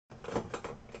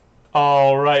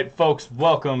Alright folks,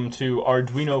 welcome to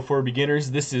Arduino for Beginners.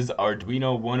 This is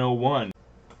Arduino 101.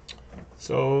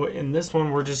 So in this one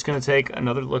we're just going to take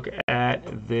another look at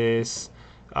this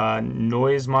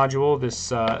noise module, this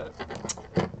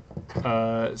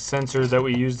sensor that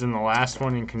we used in the last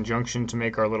one in conjunction to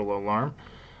make our little alarm.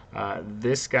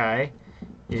 This guy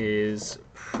is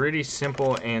pretty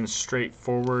simple and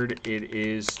straightforward. It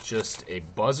is just a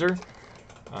buzzer.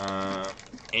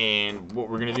 And what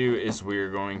we're going to do is we're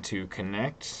going to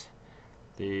connect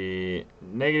the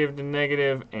negative to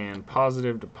negative and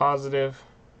positive to positive.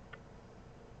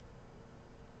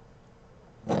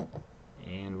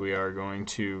 And we are going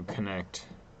to connect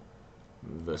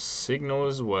the signal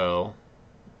as well.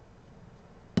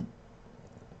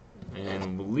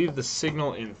 And we'll leave the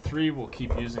signal in 3. We'll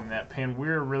keep using that pin.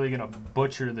 We're really going to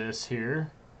butcher this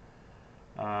here.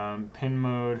 Pin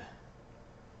mode,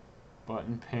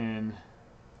 button pin.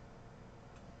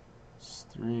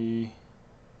 3.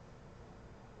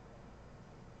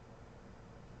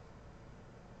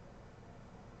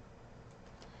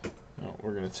 No,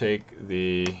 we're going to take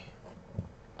the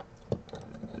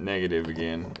negative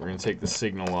again. We're going to take the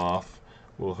signal off.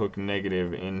 We'll hook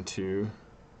negative into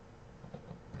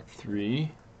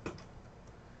 3.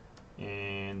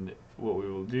 And what we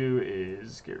will do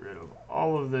is get rid of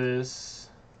all of this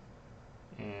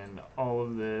and all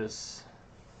of this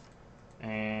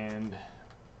and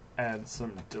add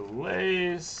some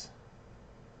delays.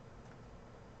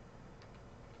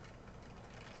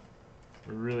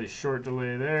 A really short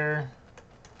delay there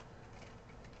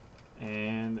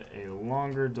and a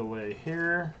longer delay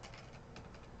here.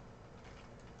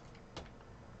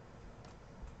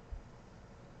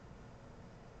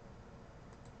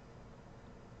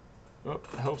 Oh,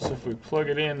 helps if we plug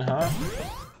it in, huh?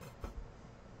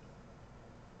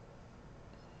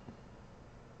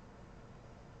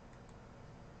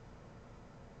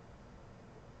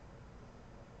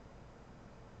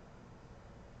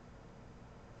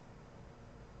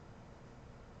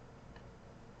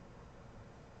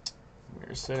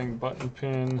 We're setting button pin.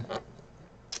 And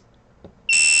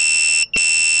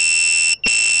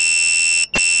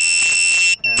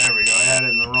there we go. I had it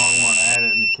in the wrong one. I had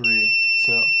it in 3.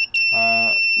 So,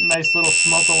 nice little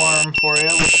smoke alarm for you.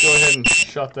 Let's go ahead and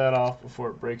shut that off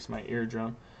before it breaks my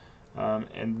eardrum.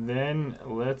 And then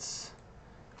let's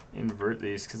invert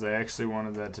these because I actually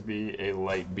wanted that to be a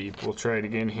light beep. We'll try it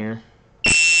again here.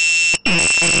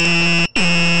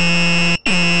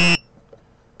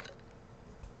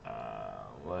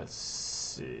 Let's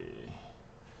see.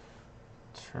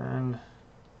 Turn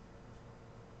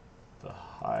the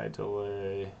high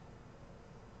delay.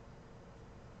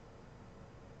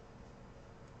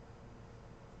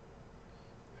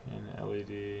 Pin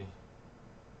LED.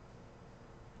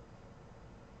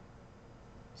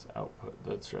 It's output,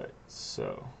 that's right.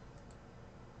 So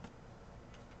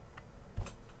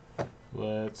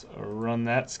let's run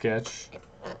that sketch.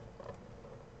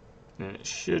 And it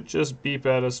should just beep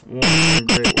at us once in a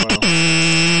great while.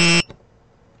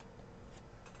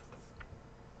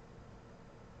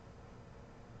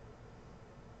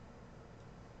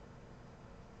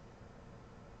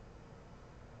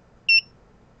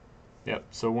 Yep,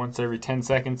 so once every 10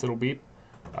 seconds it'll beep.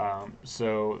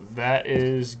 So that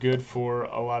is good for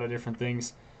a lot of different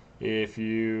things. If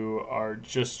you are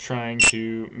just trying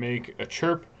to make a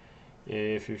chirp,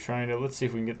 if you're trying to, let's see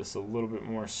if we can get this a little bit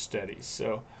more steady.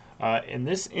 So in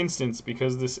this instance,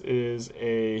 because this is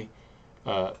a,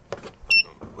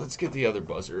 let's get the other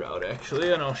buzzer out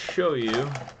actually, and I'll show you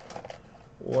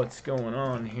what's going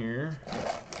on here.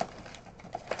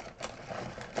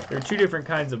 There are 2 different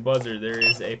kinds of buzzer. There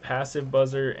is a passive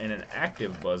buzzer and an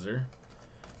active buzzer.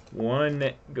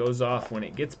 One goes off when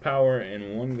it gets power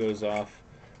and one goes off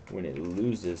when it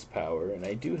loses power. And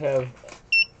I do have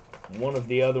one of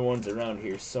the other ones around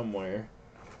here somewhere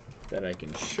that I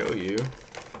can show you.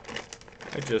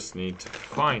 I just need to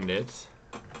find it.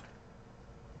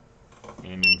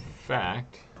 And in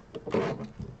fact,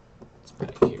 it's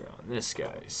back here on this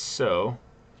guy. So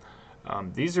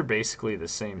these are basically the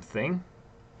same thing.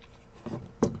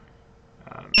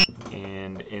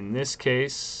 And in this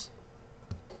case,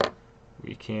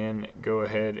 we can go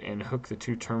ahead and hook the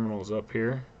 2 terminals up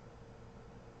here.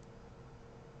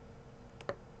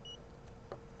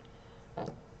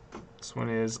 This one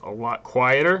is a lot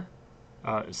quieter.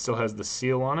 It still has the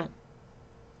seal on it.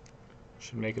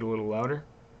 Should make it a little louder.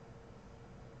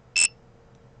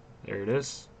 There it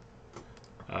is.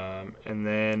 And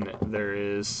then there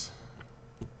is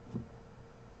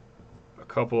a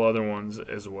couple other ones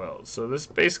as well. So this is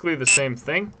basically the same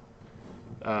thing.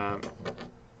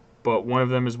 But one of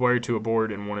them is wired to a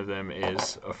board and one of them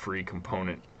is a free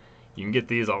component You can get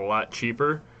these a lot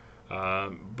cheaper,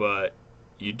 but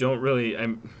you don't really.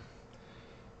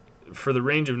 For the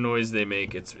range of noise they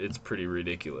make, it's pretty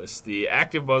ridiculous. The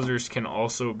active buzzers can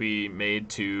also be made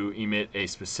to emit a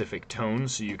specific tone,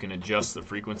 so you can adjust the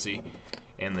frequency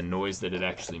and the noise that it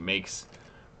actually makes,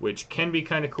 which can be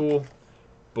kind of cool,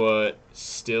 but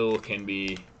still can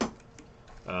be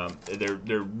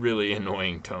they're really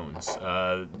annoying tones.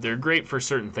 They're great for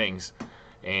certain things,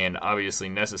 and obviously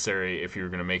necessary if you're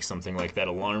going to make something like that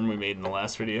alarm we made in the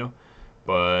last video.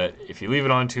 But if you leave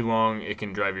it on too long, it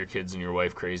can drive your kids and your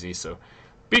wife crazy, so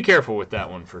be careful with that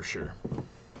one for sure.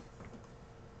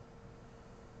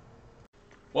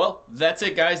 Well, that's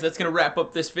it, guys. That's going to wrap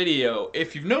up this video.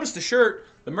 If you've noticed the shirt,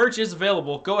 the merch is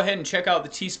available. Go ahead and check out the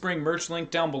Teespring merch link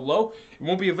down below. It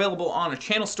won't be available on a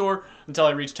channel store until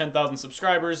I reach 10,000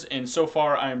 subscribers, and so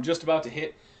far I am just about to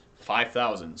hit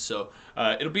 5,000. So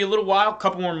it'll be a little while, a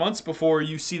couple more months before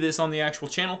you see this on the actual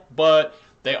channel, but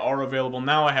they are available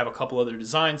now. I have a couple other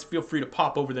designs. Feel free to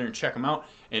pop over there and check them out,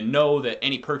 and know that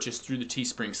any purchase through the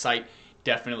Teespring site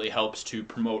definitely helps to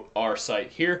promote our site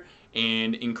here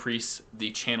and increase the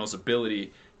channel's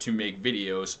ability to make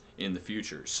videos in the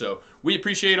future. So we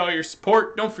appreciate all your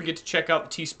support. Don't forget to check out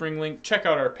the Teespring link, check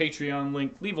out our Patreon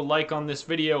link, leave a like on this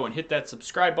video, and hit that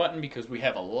subscribe button because we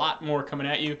have a lot more coming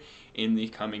at you in the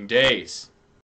coming days.